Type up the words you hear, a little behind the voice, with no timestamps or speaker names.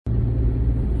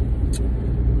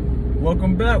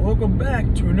Welcome back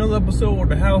to another episode of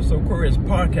the House of Aquarius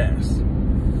podcast.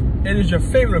 It is your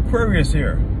favorite Aquarius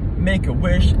here,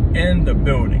 Make-A-Wish in the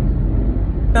building.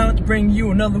 About to bring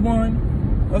you another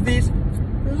one of these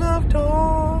love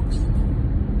talks.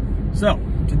 So,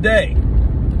 today,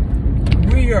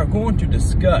 we are going to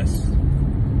discuss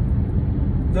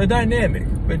the dynamic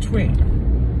between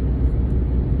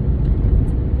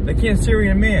the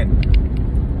Cancerian man,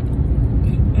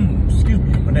 excuse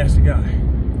me, I'm a nasty guy,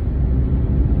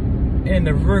 and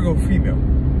the Virgo female.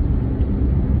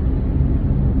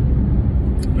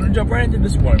 I'm gonna jump right into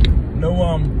this one.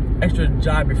 No extra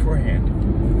jive beforehand.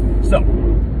 So,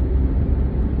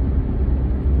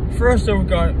 first we've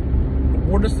got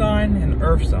water sign and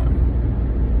earth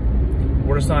sign.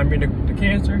 Water sign being the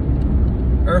Cancer,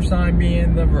 earth sign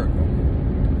being the Virgo.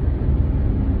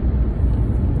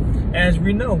 As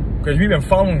we know, because we've been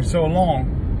following so long,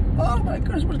 oh my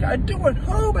goodness, what's this guy doing?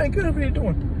 Oh my goodness, what are you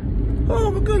doing?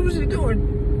 Oh my goodness, what's he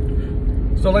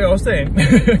doing? So like I was saying,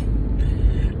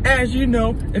 as you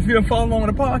know, if you've been following along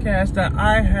with the podcast, that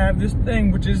I have this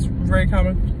thing which is very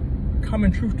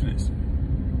common truth to this.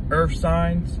 Earth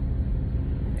signs,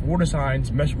 water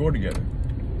signs mesh well together.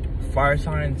 Fire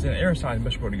signs and air signs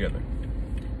mesh well together.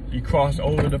 You cross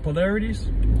over the polarities,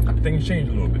 things change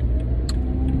a little bit.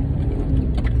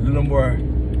 A little more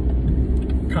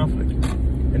conflict.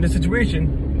 In this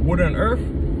situation, water and earth,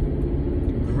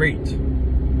 great.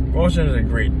 All signs are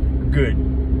great, good.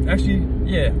 Actually,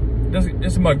 yeah,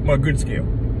 that's my good scale.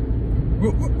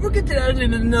 We'll get to that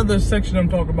in another section. I'm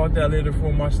talking about that later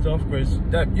for my stuff, because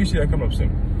you see that coming up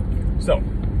soon. So,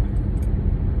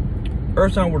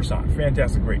 earth sign, water sign,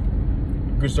 fantastic, great.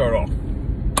 Good start off.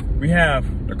 We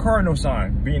have the cardinal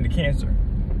sign being the Cancer.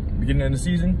 Beginning of the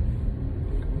season,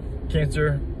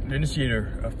 Cancer, the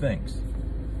initiator of things.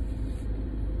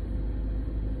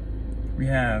 We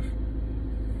have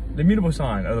the mutable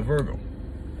sign of the Virgo.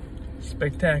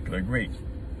 Spectacular, great.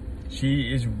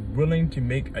 She is willing to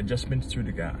make adjustments to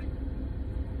the guy.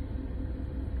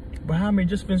 But how many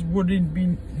adjustments would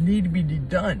need to be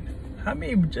done? How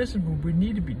many adjustments would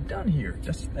need to be done here?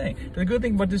 That's the thing. The good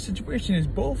thing about this situation is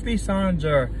both these signs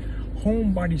are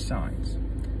homebody signs.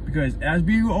 Because as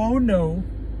we all know,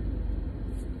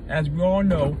 the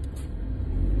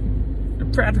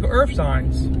practical earth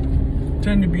signs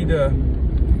tend to be the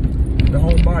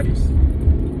home bodies.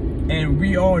 And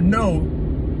we all know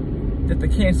that the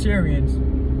Cancerians,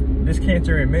 this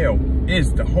Cancerian male,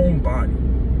 is the home body.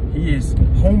 He is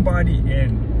homebody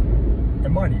and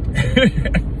embodied.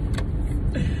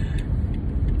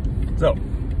 So,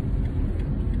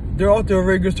 they're off to a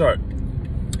very good start.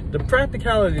 The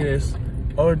practicality is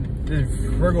of the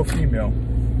Virgo female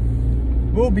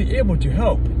will be able to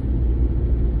help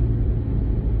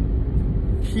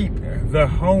keep the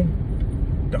home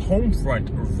front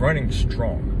running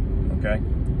strong. Okay,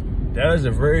 that is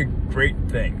a very great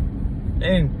thing,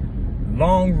 and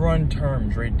long run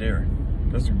terms right there.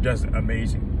 That's just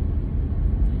amazing.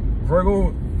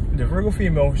 The Virgo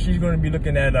female, she's going to be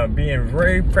looking at being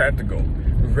very practical,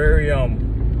 very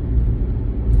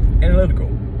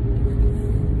analytical,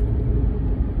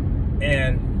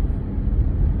 and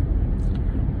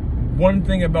one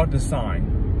thing about the sign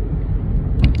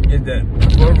is that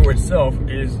Virgo itself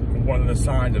is one of the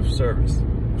signs of service.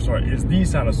 Is the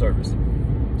sign of service.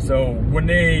 So when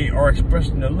they are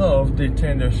expressing their love, they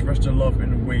tend to express their love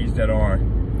in ways that are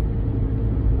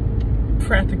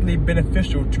practically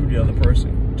beneficial to the other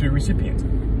person, to the recipient.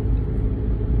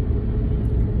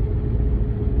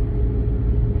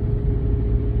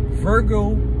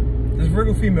 This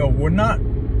Virgo female will not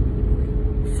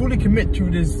fully commit to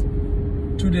this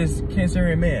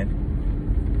Cancerian man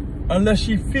unless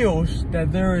she feels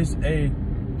that there is a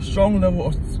strong level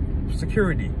of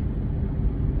security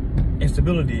and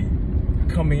stability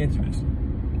coming into this.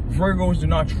 Virgos do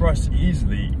not trust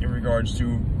easily in regards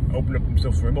to opening up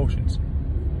themselves for emotions.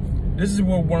 This is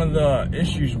what one of the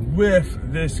issues with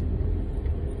this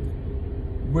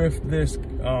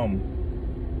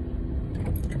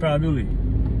compatibility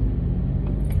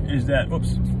is that, go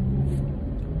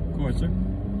ahead, sir.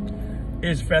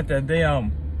 Is the fact that they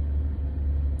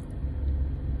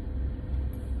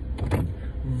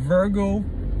Virgo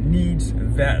needs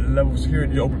that level of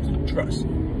security to open to trust.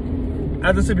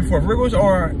 As I said before, Virgos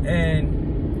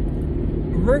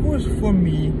for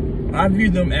me, I view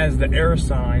them as the air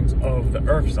signs of the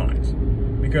earth signs,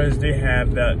 because they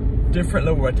have that different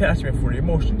level of attachment for the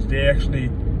emotions. They actually,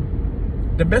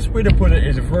 the best way to put it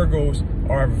is Virgos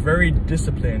are very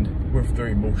disciplined with their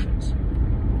emotions.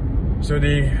 So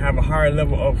they have a higher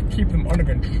level of keeping them under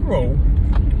control,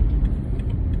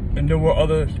 and there were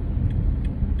other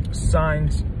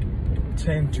signs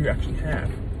tend to actually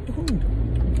have.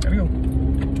 Woohoo! There we go.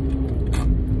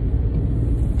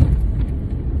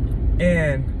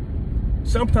 And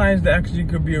sometimes that actually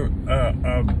could be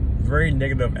a very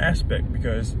negative aspect,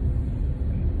 because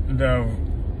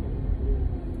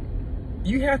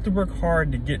you have to work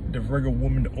hard to get the Virgo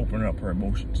woman to open up her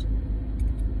emotions.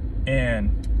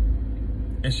 And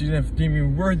if she's not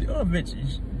deeming worthy of it,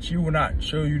 she will not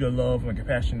show you the love and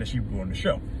compassion that she's willing to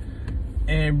show.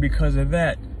 And because of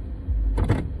that,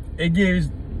 it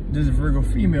gives this Virgo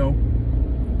female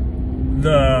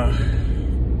the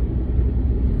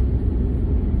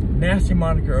nasty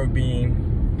moniker of being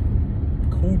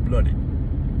cold-blooded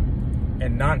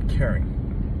and not caring,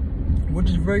 which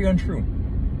is very untrue.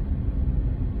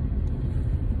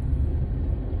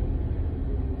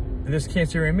 This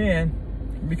Cancerian man,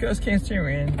 because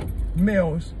Cancerian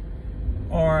males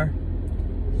are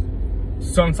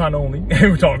sun sign only,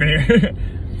 we're talking here,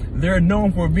 they're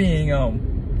known for being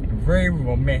very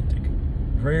romantic,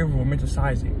 very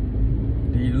romanticizing.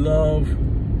 They love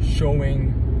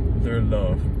showing their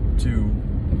love to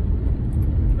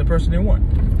the person they want.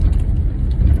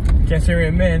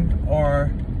 Cancerian men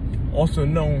are also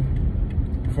known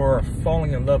for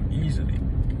falling in love easily.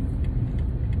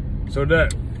 So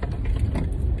that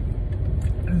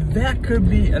could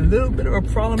be a little bit of a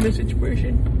problem in this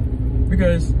situation,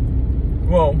 because,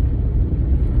 well,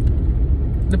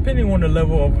 depending on the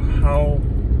level of how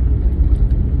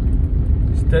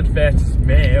steadfast this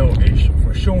male is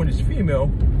for showing this female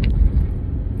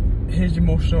his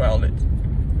emotional outlet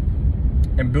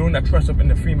and building that trust up in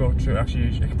the female to actually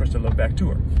express their love back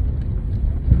to her.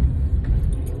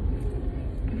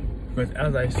 But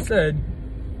as I said,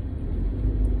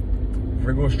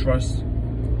 Virgo's trust,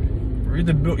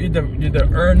 either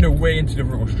earn their way into the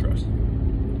Virgo's trust.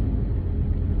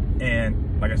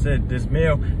 And like I said, this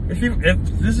male, if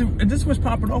this was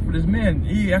popping off with this man,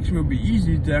 he actually would be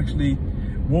easy to actually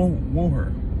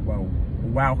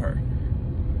wow her,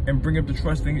 and bring up the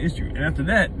trusting issue. And after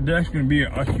that, there's actually going to be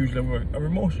a huge level of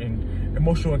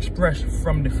emotional expression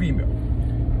from the female.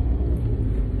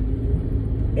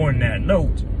 On that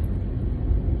note,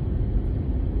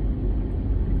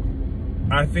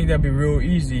 I think that'd be real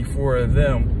easy for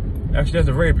them. Actually,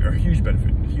 that's a huge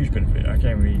benefit. I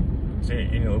can't really say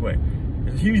it any other way.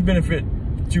 It's a huge benefit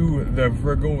to the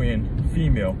Virgoian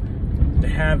female to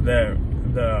have the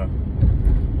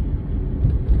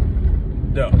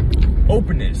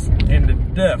openness and the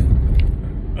depth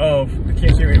of the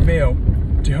Cancerian male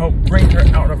to help bring her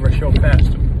out of her shell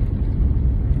faster,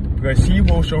 because he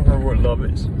will show her what love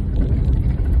is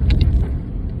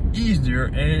easier,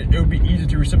 and it'll be easier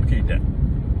to reciprocate that.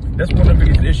 That's one of the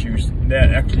biggest issues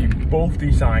that actually both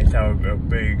these signs have a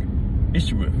big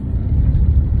issue with.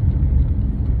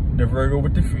 The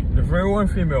Virgoian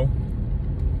female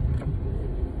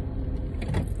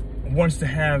wants to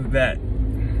have that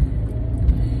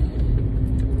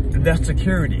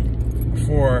security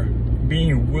for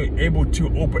being able to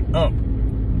open up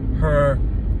her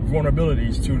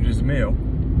vulnerabilities to this male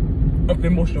of the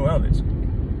emotional outlets.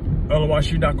 Otherwise,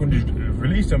 she's not going to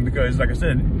release them, because, like I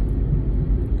said,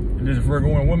 this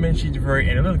Virgoian woman, she's very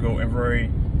analytical and very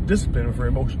disciplined with her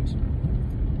emotions.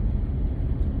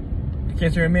 The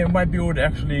Cancerian man might be able to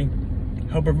actually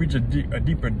help her reach a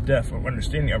deeper depth of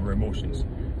understanding of her emotions.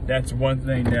 That's one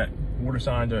thing that water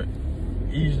signs are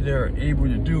easier able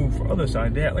to do for other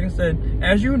signs. They have, like I said,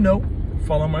 as you know,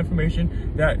 follow my information,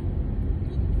 that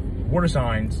water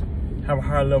signs have a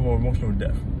higher level of emotional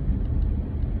depth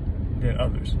than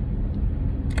others.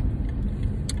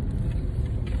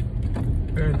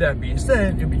 And that being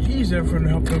said, it'd be easier for them to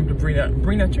help them to bring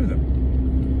that to them.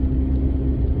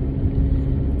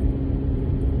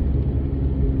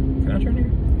 Can I turn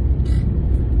here?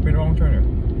 Made the wrong turn here.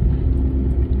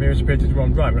 Maybe it's pay attention while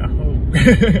I'm driving. I hope.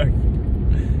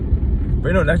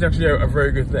 But no, that's actually a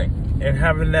very good thing. And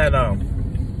having that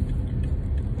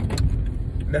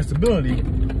that stability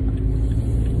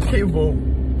capable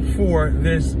for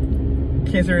this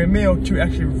Cancerian male to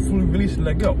actually fully release and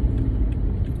let go.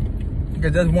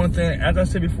 Because that's one thing, as I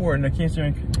said before in the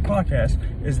Cancerian podcast,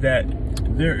 is that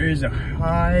there is a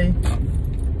higher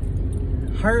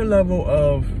level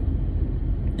of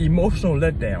emotional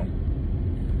letdown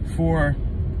for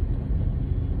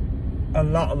a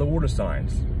lot of the water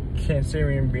signs.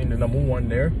 Cancerian being the number one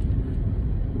there,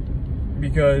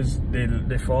 because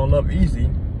they fall in love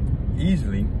easily,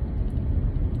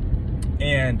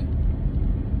 and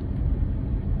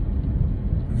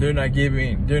they're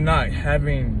not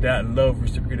having that love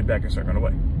reciprocated back in a certain kind of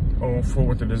way, or for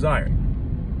what they're desiring.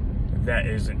 That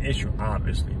is an issue,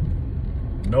 obviously.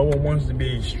 No one wants to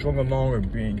be strung along or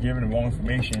being given the wrong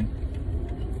information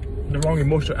the wrong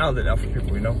emotional outlet out for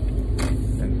people, you know.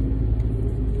 And,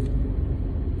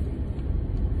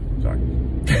 sorry.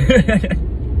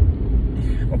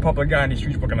 I'm a popular guy in these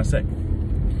streets. What can I say?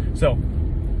 So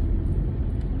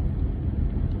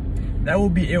that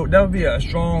would be a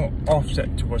strong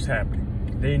offset to what's happening.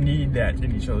 They need that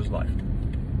in each other's life.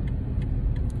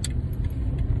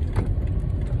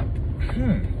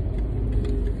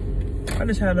 I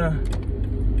just had a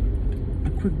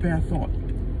quick bad thought.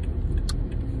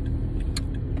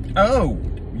 Oh,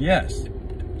 yes.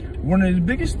 One of the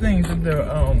biggest things that the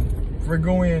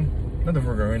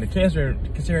the Cancer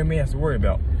may has to worry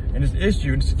about in this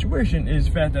issue, in this situation, is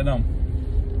the fact that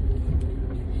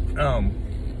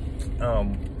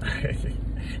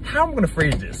how I'm gonna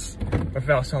phrase this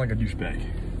without sounding like a douchebag.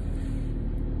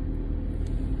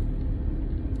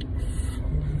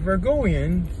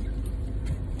 Virgoians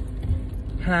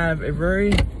have a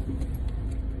very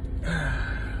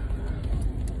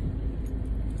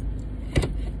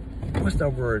what's that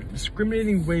word?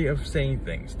 Discriminating way of saying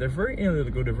things. They're very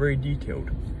analytical, they're very detailed.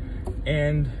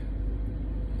 And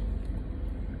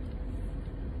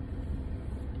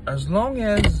as long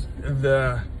as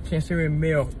the Cancerian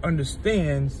male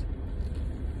understands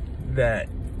that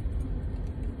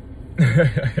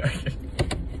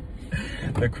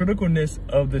the criticalness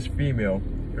of this female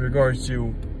in regards to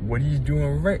what he's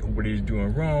doing right, what he's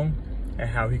doing wrong, and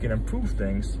how he can improve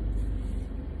things,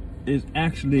 is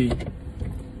actually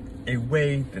a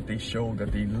way that they show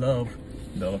that they love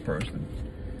the other person.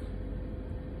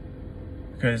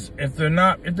 Because if they're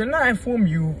not informing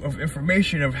you of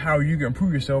information of how you can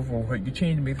improve yourself or how you can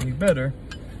change to make things better,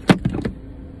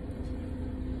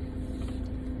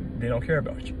 they don't care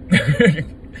about you.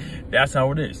 That's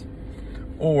how it is.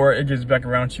 Or it gets back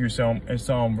around to you in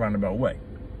some roundabout way.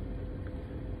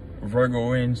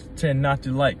 Virgoians tend not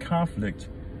to like conflict,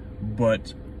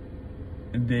 but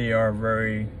they are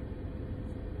very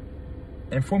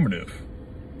informative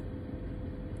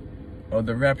of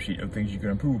the rap sheet of things you can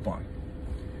improve upon.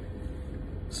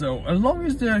 So as long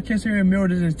as the Cancerian male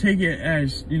doesn't take it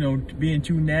as, you know, being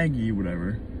too naggy or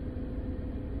whatever,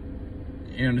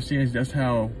 and understands that's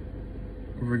how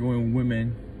Virgoian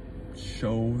women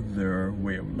show their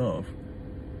way of love.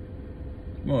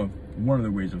 Well, one of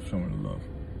the ways of showing love.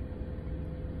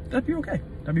 That'd be okay.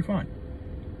 That'd be fine.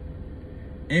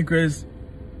 And because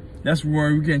that's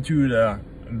where we get into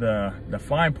the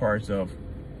fine parts of,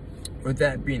 with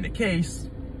that being the case,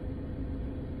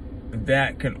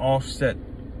 that can offset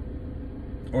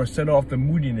or set off the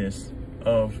moodiness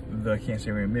of the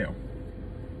Cancerian male.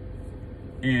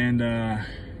 And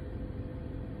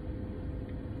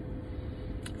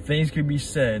things can be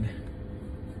said,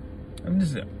 I mean,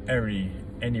 this is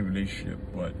any relationship,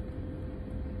 but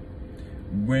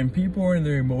when people are in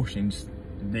their emotions,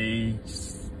 they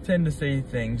tend to say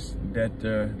things that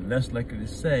they're less likely to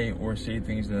say, or say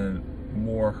things in a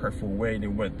more hurtful way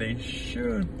than what they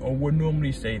should or would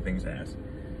normally say things as.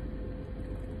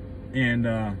 And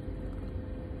man,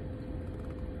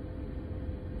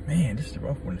 this is a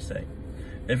rough one to say.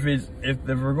 If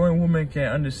the Virgoian woman can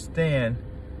understand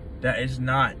that it's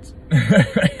not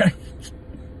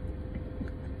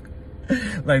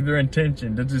like their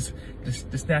intention, they're just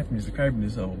snapping, just describing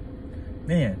this whole,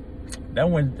 man, that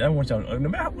one sounds ugly. No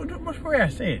matter how much way I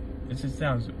say it, it just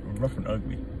sounds rough and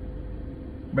ugly.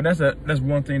 But that's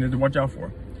one thing to watch out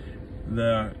for.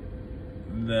 The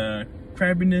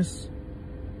crabbiness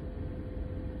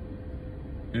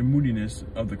and moodiness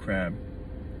of the crab,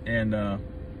 and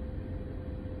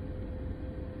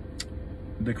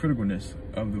the criticalness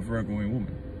of the Virgoian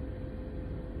woman.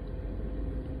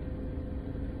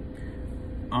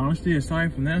 Honestly,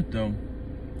 aside from that though,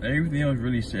 everything else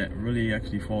really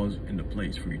actually falls into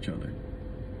place for each other.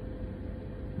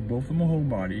 Both of them are whole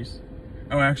bodies.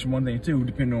 Oh, actually, one thing too,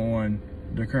 depending on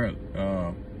the current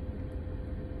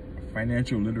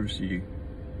financial literacy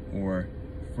or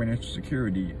financial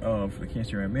security of the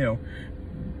Cancerian male,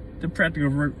 the practical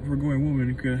Virgoian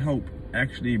woman could help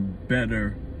actually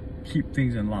better keep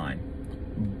things in line.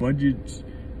 Budgets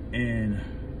and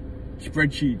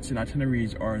spreadsheets and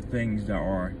itineraries are things that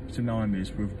are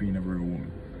synonymous with being a Virgo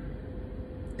woman.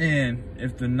 And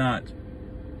if they're not,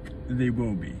 they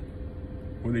will be,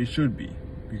 or they should be,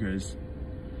 because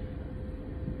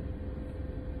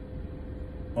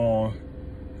all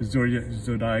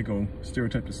zodiacal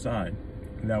stereotypes aside,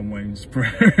 that one's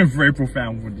very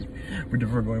profound with the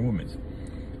Virgoian women.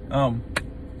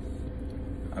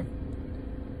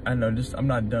 I know this. I'm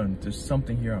not done. There's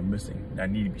something here I'm missing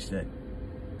that need to be said.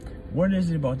 What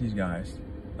is it about these guys?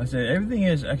 I said everything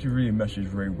is actually really meshes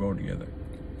very well together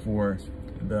for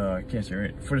the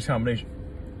Cancer, for this combination.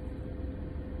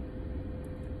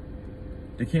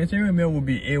 the Cancerian male will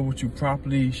be able to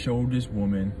properly show this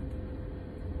woman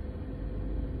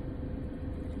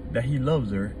that he loves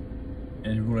her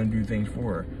and is willing to do things for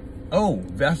her. Oh,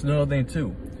 that's another thing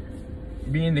too.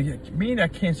 Being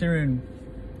that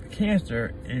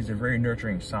Cancer is a very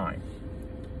nurturing sign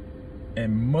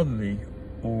and motherly,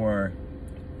 or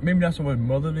maybe not so much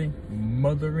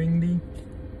motheringly,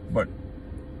 but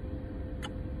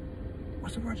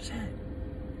what's the word I said?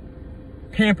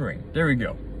 Pampering. There we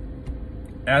go.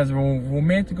 As a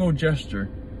romantical gesture,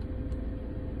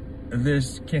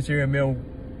 this Cancerian male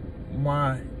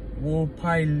will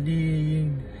probably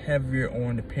lean heavier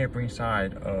on the pampering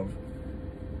side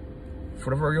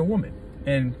for the Virgo woman.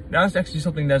 And that's actually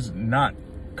something that's not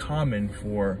common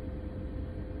for,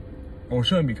 or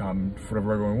shouldn't be common for the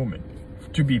Virgo woman,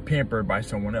 to be pampered by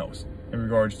someone else in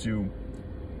regards to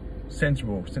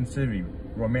sensual, sensitivity,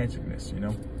 romanticness, you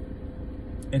know,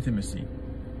 intimacy.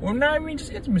 Well, not even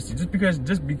just intimacy, just because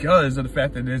of the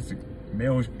fact that this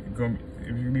male is going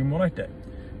to be more like that,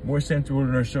 more sensual in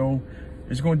her show.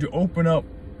 It's going to open up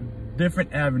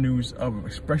different avenues of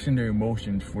expressing their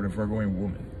emotions for the Virgoing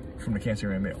woman from the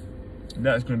Cancerian male. And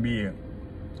that's going to be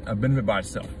a benefit by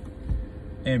itself.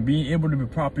 And being able to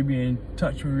properly be in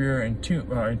touch with your in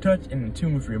touch and in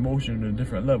tune with your emotions at a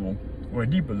different level or a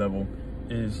deeper level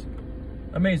is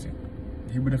amazing.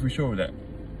 He would definitely show that.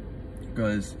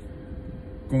 Because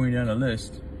going down the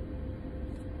list,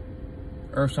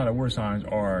 Earth sign and water signs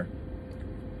are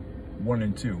 1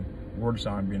 and 2. Water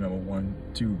sign being number 1,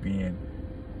 2 being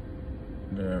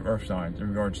the Earth signs in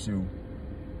regards to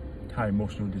how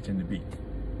emotional they tend to be.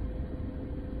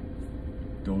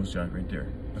 Those guys right there.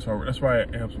 That's why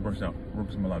it helps work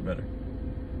them a lot better.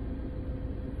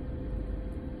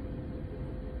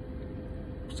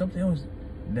 Something else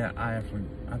that I think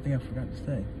I forgot to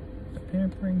say. The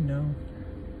pampering, no.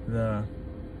 The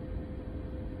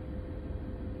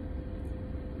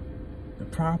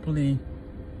properly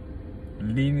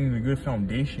leading a good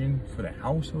foundation for the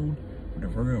household, for the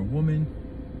Virgo woman,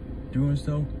 doing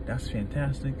so, that's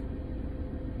fantastic.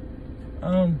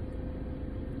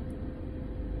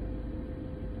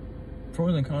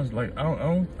 Pros and cons, like I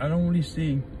don't really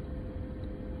see.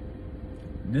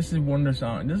 This is one of the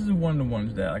signs. This is one of the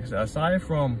ones that, like I said, aside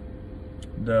from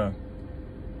the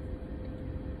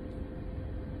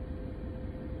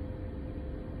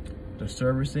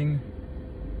servicing,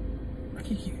 I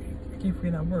can't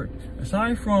forget that word.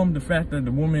 Aside from the fact that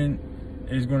the woman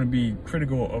is going to be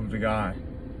critical of the guy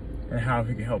and how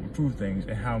he can help improve things,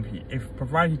 and how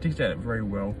provided he takes that very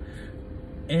well,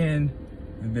 and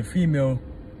the female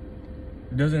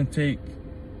doesn't take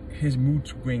his mood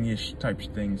swing-ish types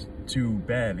of things too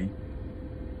badly,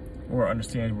 or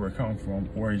understands where it comes from,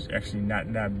 or is actually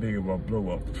not that big of a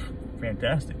blow up.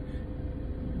 Fantastic.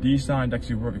 These signs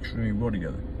actually work extremely well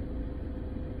together.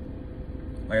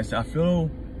 Like I said, I feel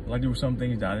like there were some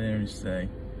things that I didn't really say.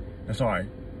 Sorry,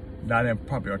 that I didn't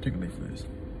properly articulate for this.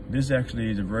 This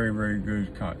actually is a very, very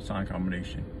good sign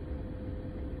combination.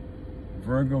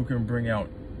 Virgo can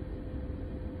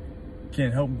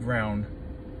help ground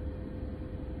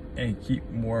and keep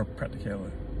more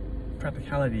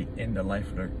practicality in the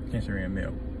life of the Cancerian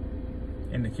male.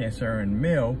 And the Cancerian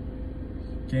male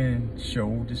can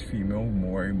show this female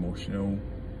more emotional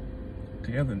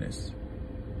togetherness.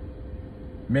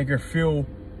 Make her feel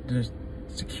just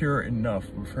secure enough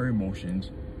with her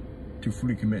emotions to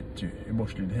fully commit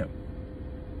emotionally to him.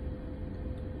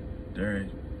 There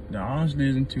honestly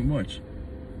isn't too much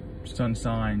sun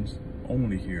signs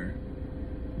only here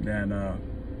that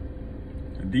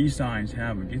these signs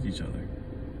have against each other.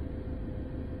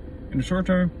 In the short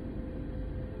term,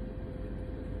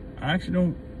 I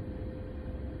actually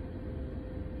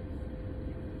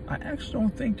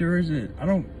don't think there is I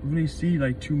don't really see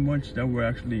like too much that will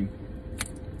actually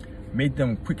make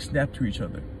them quick snap to each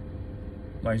other.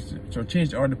 Like, so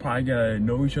change are, they probably gotta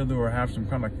know each other or have some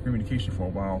kind of like communication for a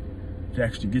while to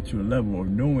actually get to a level of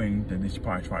knowing that they should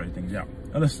probably try these things out.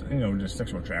 Unless, you know, just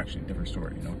sexual attraction, different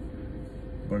story, you know.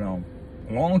 But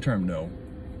long term though,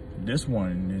 this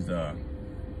one is a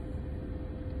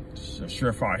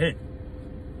surefire hit.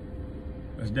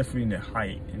 It's definitely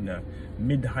in the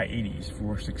mid to high 80s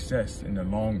for success in the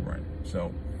long run.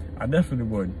 So I definitely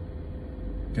would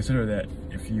consider that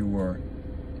if you were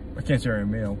a Cancerian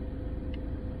male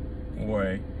or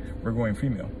a Virgoing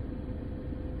female.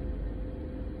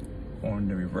 On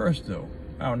the reverse though,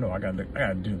 I don't know, I gotta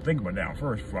think about that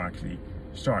first before I actually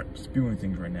start spewing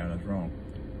things right now. That's wrong.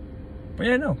 But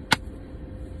yeah, no.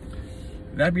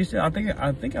 That being said, I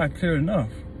think I cleared enough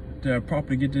to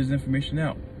properly get this information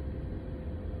out.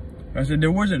 I said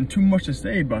there wasn't too much to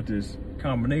say about this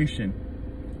combination,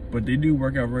 but they do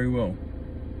work out very well.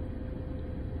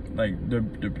 like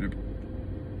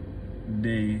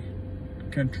the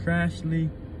contrastly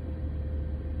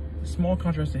small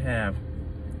contrasts they have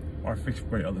are fixed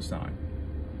for the other sign,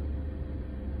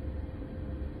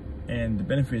 and the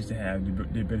benefits they have,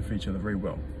 they benefit each other very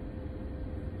well.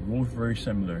 Both very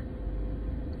similar,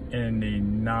 and they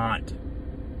not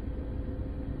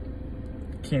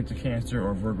Cancer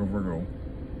or Virgo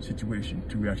situation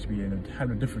to actually be in have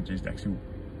the differences to actually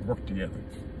work together.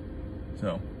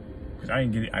 So, because I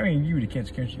ain't give you the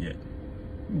Cancer yet.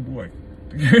 Oh boy.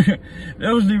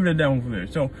 Let's leave it at that one for there.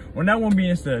 So, with that one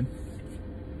being said,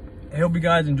 I hope you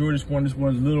guys enjoy this one. This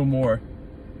one's a little more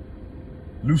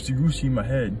loosey-goosey in my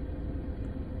head.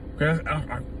 Because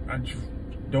I just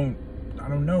don't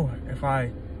know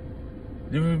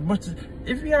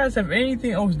if you guys have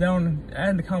anything else down, add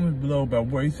in the comments below about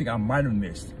what you think I might have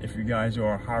missed if you guys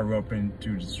are higher up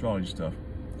into the astrology stuff.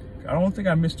 I don't think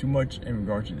I missed too much in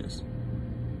regard to this.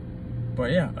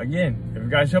 But yeah, again, if you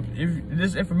guys if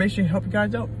this information help you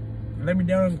guys out, let me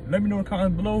know in the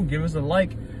comments below. Give us a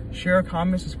like, share,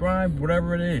 comment, subscribe,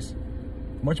 whatever it is.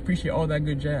 Much appreciate all that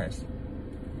good jazz.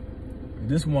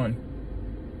 This one,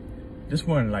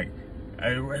 like,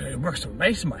 it works so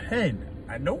nice in my head.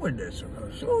 I know it is.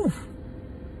 Oof.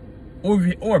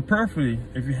 Or perfectly,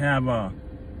 if you have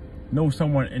know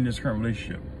someone in this current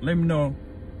relationship, let me know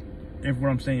if what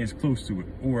I'm saying is close to it,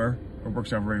 or it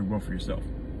works out very well for yourself.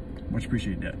 Much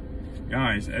appreciate that.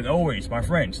 Guys, as always, my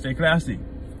friends, stay classy.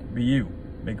 Be you.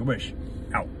 Make a wish.